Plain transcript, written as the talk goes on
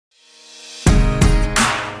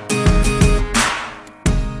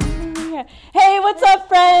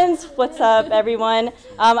friends! What's up, everyone?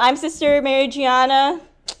 I'm Sister Mary Gianna.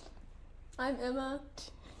 I'm Emma.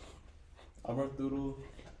 I'm Arturo.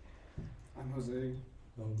 I'm Jose.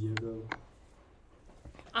 I'm Diego.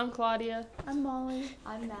 I'm Claudia. I'm Molly.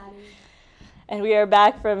 I'm Maddie. And we are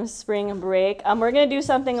back from spring break. We're going to do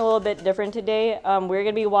something a little bit different today. We're going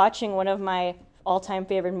to be watching one of my all-time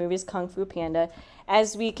favorite movies, Kung Fu Panda,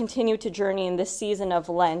 as we continue to journey in this season of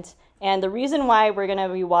Lent. And the reason why we're going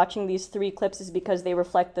to be watching these 3 clips is because they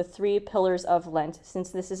reflect the 3 pillars of Lent, since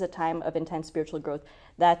this is a time of intense spiritual growth.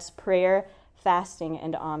 That's prayer, fasting,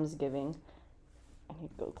 and almsgiving. I need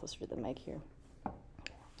to go closer to the mic here.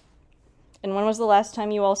 And when was the last time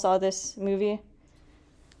you all saw this movie?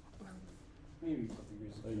 Maybe a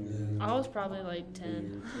couple years ago. I was probably like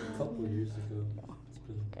 10. A couple years ago.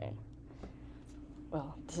 Okay.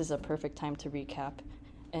 Well, this is a perfect time to recap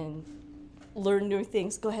and learn new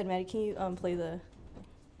things. Go ahead, Maddie. Can you play the...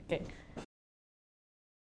 Okay.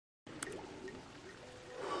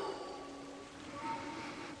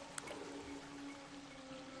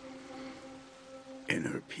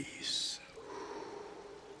 Inner peace.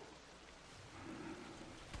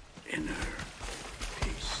 Inner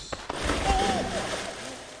peace.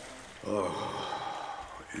 Oh,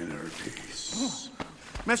 inner peace.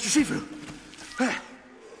 Master Shifu!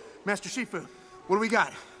 Master Shifu, what do we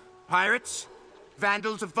got? Pirates?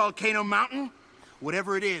 Vandals of Volcano Mountain?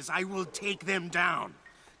 Whatever it is, I will take them down.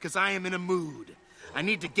 Because I am in a mood. I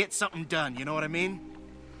need to get something done, you know what I mean?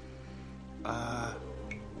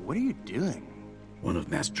 What are you doing? One of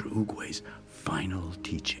Master Oogway's final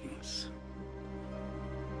teachings.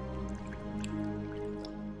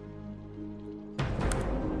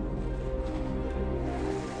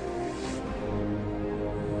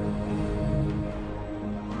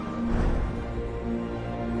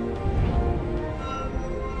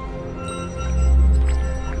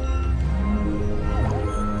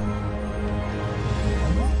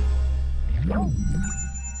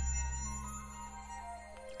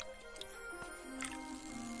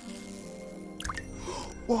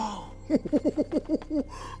 Whoa!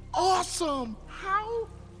 Awesome! How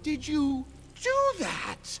did you do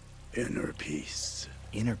that? Inner peace.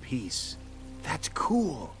 Inner peace. That's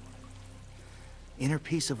cool. Inner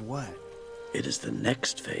peace of what? It is the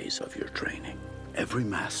next phase of your training. Every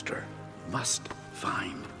master must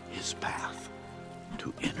find his path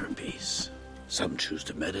to inner peace. Some choose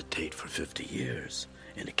to meditate for 50 years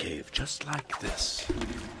in a cave just like this,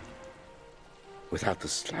 without the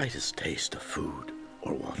slightest taste of food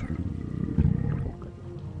or water.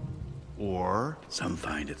 Or? Some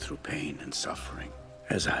find it through pain and suffering,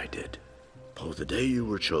 as I did. Oh, the day you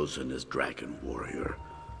were chosen as Dragon Warrior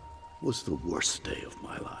was the worst day of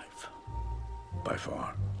my life. By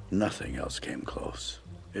far, nothing else came close.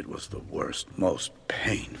 It was the worst, most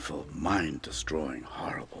painful, mind-destroying,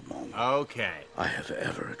 horrible moment Okay. I have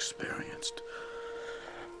ever experienced.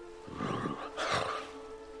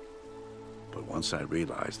 But once I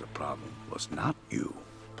realized the problem was not you,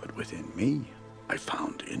 but within me, I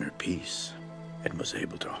found inner peace and was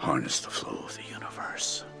able to harness the flow of the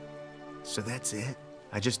universe. So that's it?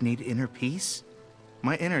 I just need inner peace?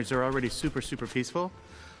 My innards are already super peaceful,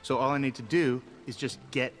 so all I need to do is just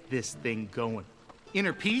get this thing going.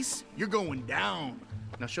 Inner peace? You're going down.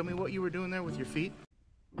 Now show me what you were doing there with your feet.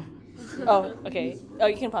 Oh, okay. Oh,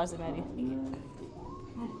 you can pause it, Maddie.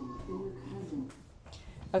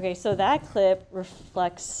 Okay, so that clip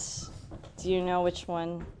reflects... Do you know which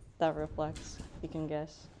one that reflects? You can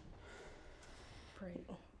guess.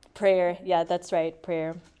 Prayer. Yeah, that's right,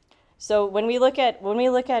 prayer. So when we look at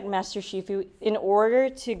Master Shifu, in order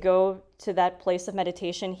to go to that place of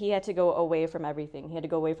meditation, he had to go away from everything. He had to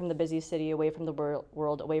go away from the busy city, away from the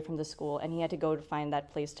world, away from the school, and he had to go to find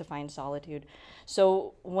that place to find solitude.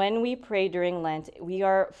 So when we pray during Lent, we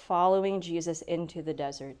are following Jesus into the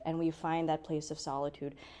desert, and we find that place of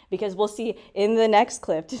solitude. Because we'll see in the next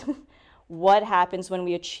clip what happens when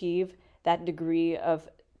we achieve that degree of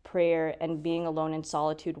prayer and being alone in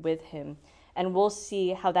solitude with him. And we'll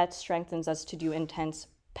see how that strengthens us to do intense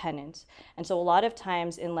penance. And so a lot of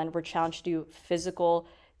times in Lent, we're challenged to do physical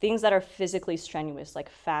things that are physically strenuous, like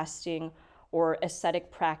fasting or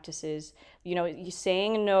ascetic practices. You know,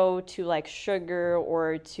 saying no to like sugar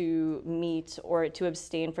or to meat or to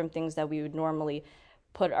abstain from things that we would normally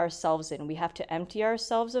put ourselves in. We have to empty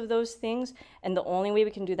ourselves of those things. And the only way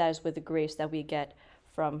we can do that is with the grace that we get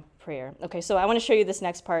from prayer. Okay, so I want to show you this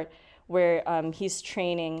next part where he's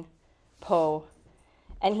training Po.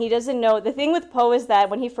 And he doesn't know, the thing with Po is that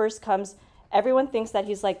when he first comes, everyone thinks that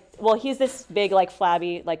he's like, well, he's this big, like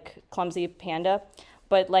flabby, like clumsy panda,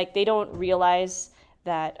 but like they don't realize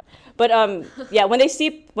that. But yeah, when they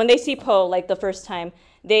see Po like the first time,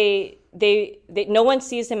 no one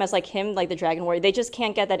sees him as like him, like the dragon warrior. They just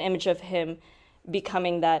can't get that image of him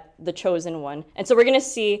becoming the chosen one. And so we're gonna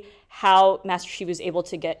see how Master Shifu is able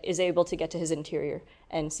to get to his interior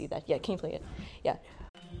and see that. Yeah, can you play it? Yeah.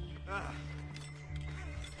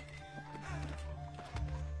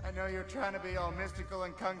 I know you're trying to be all mystical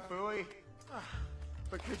and kung fu-y,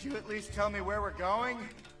 but could you at least tell me where we're going?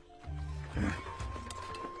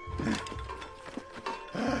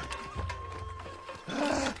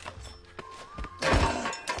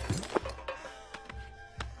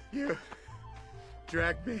 You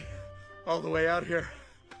dragged me all the way out here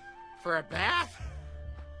for a bath?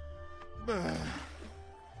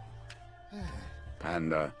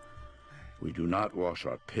 Panda, we do not wash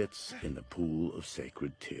our pits in the pool of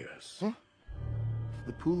sacred tears. Huh?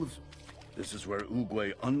 The pool of... This is where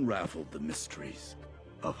Oogway unraveled the mysteries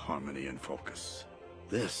of harmony and focus.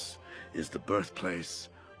 This is the birthplace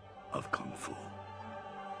of Kung Fu.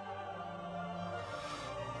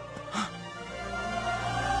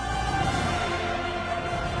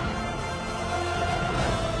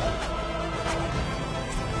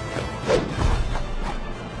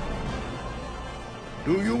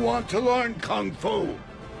 Do you want to learn Kung Fu?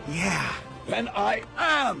 Yeah. Then I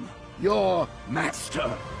am your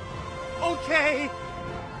master. Okay.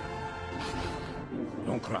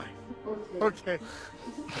 Don't cry. Okay.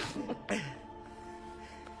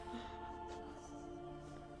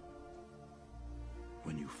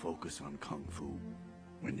 When you focus on Kung Fu,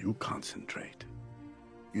 when you concentrate,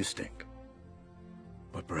 you stink.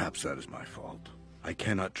 But perhaps that is my fault. I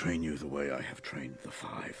cannot train you the way I have trained the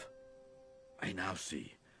five. I now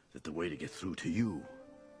see that the way to get through to you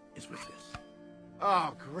is with this.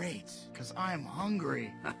 Oh, great, because I'm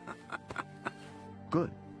hungry.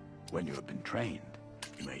 Good. When you have been trained,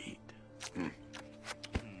 you may eat.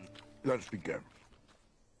 Let's begin.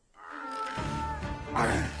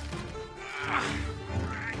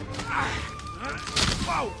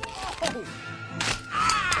 Whoa! Oh.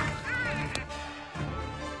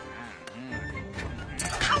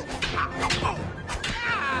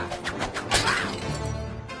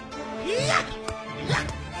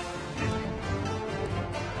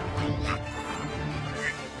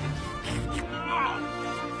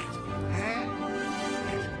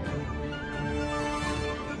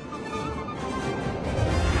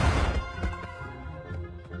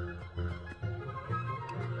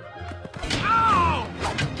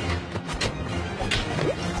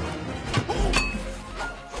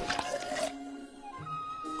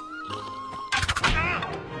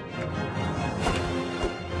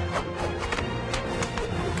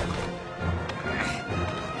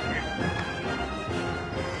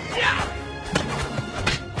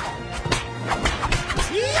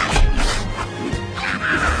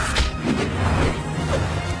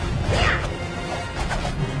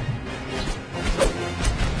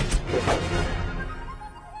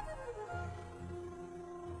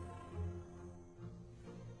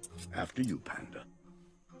 After you, Panda.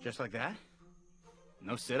 Just like that?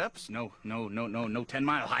 No sit-ups? No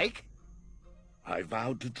 10-mile hike? I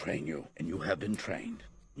vowed to train you, and you have been trained.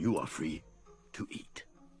 You are free to eat.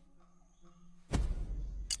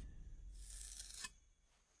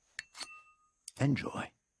 Enjoy.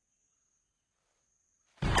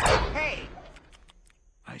 Hey!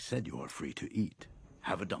 I said you are free to eat.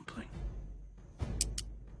 Have a dumpling.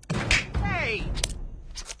 Hey!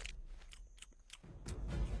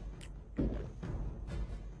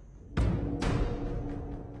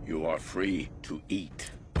 You are free to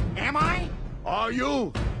eat. Am I? Are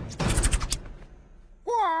you?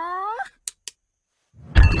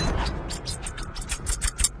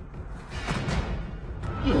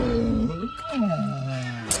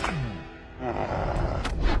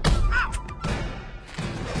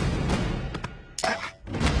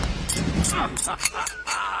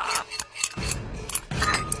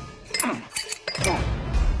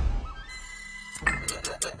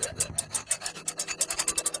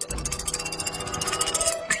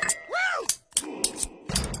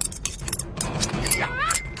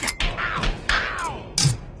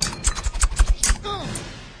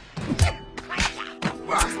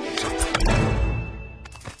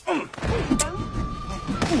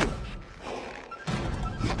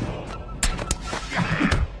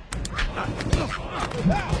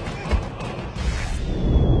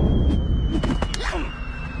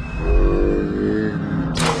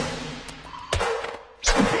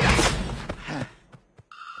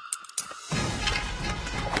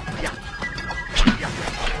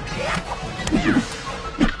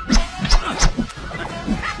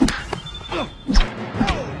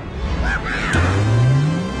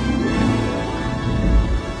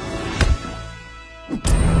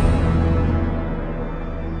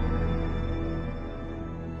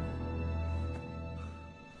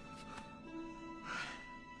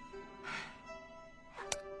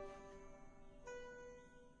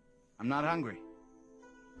 I'm not hungry.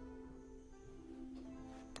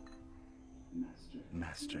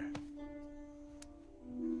 Master.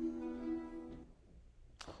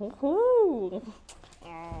 Woohoo!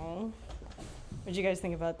 Aw. What'd you guys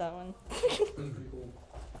think about that one?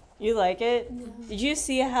 You like it? Yeah. Did you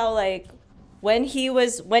see how like when he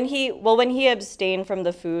abstained from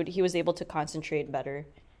the food, he was able to concentrate better?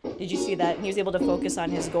 Did you see that? He was able to focus on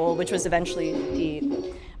his goal, which was eventually to eat.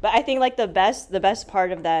 But I think like the best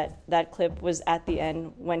part of that clip was at the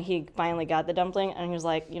end when he finally got the dumpling and he was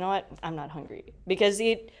like, you know what? I'm not hungry. Because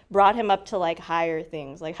it brought him up to like higher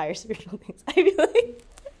things, like higher spiritual things. I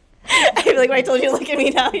feel like when I told you to look at me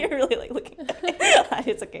now, you're really like looking at me.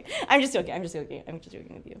 It's okay. I'm just joking with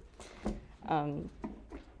you.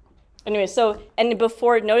 Anyway, so, and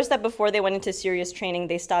notice that before they went into serious training,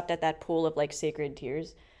 they stopped at that pool of like sacred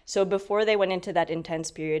tears. So before they went into that intense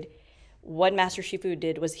period, what Master Shifu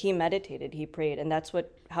did was he meditated, he prayed, and that's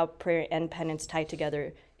how prayer and penance tie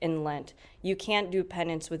together in Lent. You can't do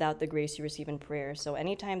penance without the grace you receive in prayer. So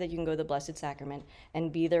anytime that you can go to the Blessed Sacrament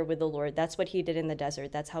and be there with the Lord, that's what he did in the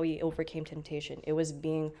desert. That's how he overcame temptation. It was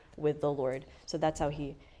being with the Lord. So that's how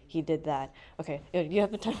he did that. Okay, you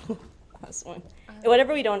have the time for the last one.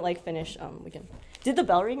 Whatever we don't like finish, we can. Did the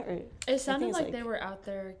bell ring? Or it sounded like they were out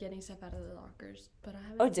there getting stuff out of the lockers, but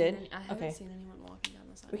I haven't. I haven't seen anyone walking down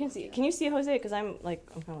the sidewalk. We can see. Can you see Jose? Because I'm kind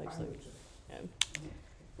of like slow. Yeah.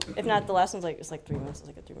 If not, the last one's like it's like 3 minutes. It's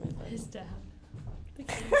like a 3-minute fight. His dad.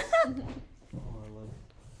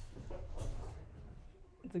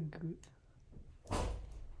 The goot. I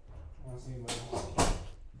want to see my.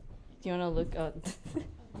 Do you want to look up?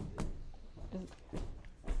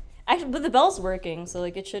 Actually, but the bell's working, so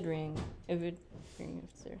like it should ring. It would ring if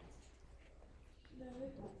it's there.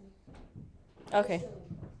 Okay.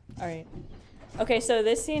 All right. Okay, so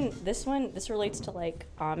this relates to like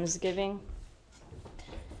almsgiving.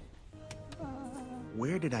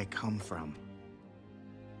 Where did I come from?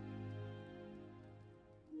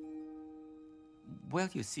 Well,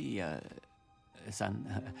 you see,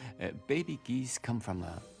 son, baby geese come from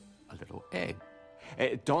a little egg.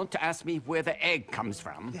 Don't ask me where the egg comes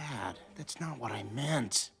from. Dad, that's not what I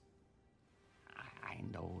meant. I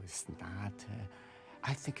know it's not.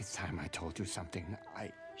 I think it's time I told you something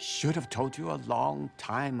I should have told you a long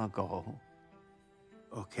time ago.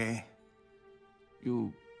 Okay.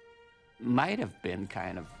 You might have been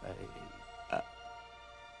kind of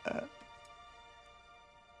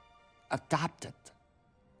adopted.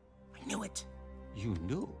 I knew it. You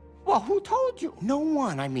knew? Well, who told you? No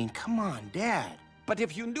one. I mean, come on, Dad. But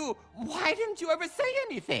if you knew, why didn't you ever say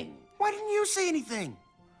anything? Why didn't you say anything?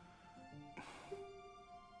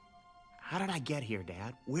 How did I get here,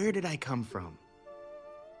 Dad? Where did I come from?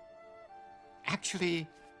 Actually,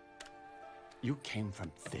 you came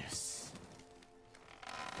from this.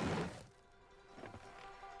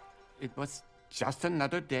 It was just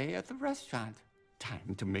another day at the restaurant.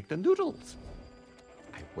 Time to make the noodles.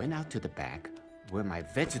 I went out to the back where my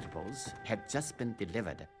vegetables had just been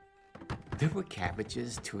delivered. There were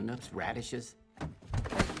cabbages, turnips, radishes.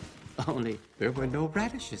 Only there were no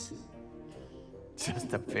radishes.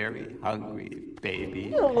 Just a very hungry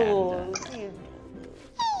baby panda.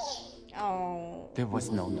 Oh. There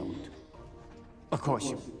was no note. Of course,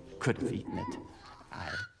 you could have eaten it. I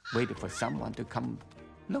waited for someone to come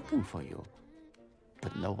looking for you,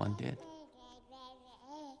 but no one did.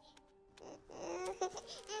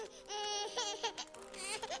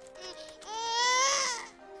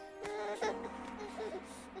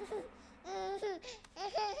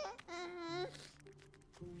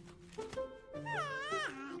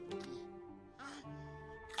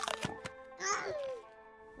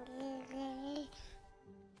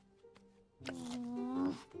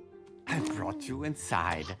 I brought you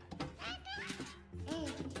inside.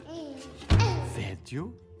 Fed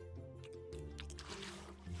you.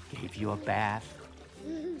 Gave you a bath.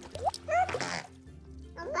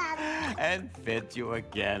 And fed you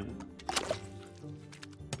again.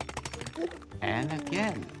 And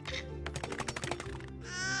again.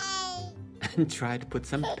 And tried to put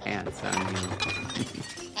some pants on you.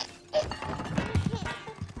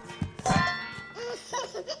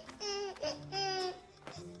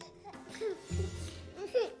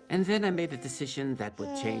 And then I made a decision that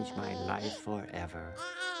would change my life forever.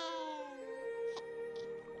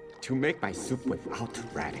 To make my soup without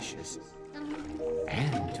radishes.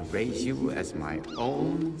 And to raise you as my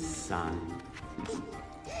own son.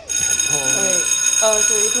 Oh,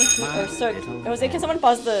 so you can see. Oh, sorry. Jose, can someone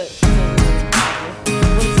pause the.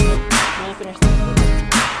 Let me finish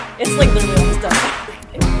that. It's like literally almost done.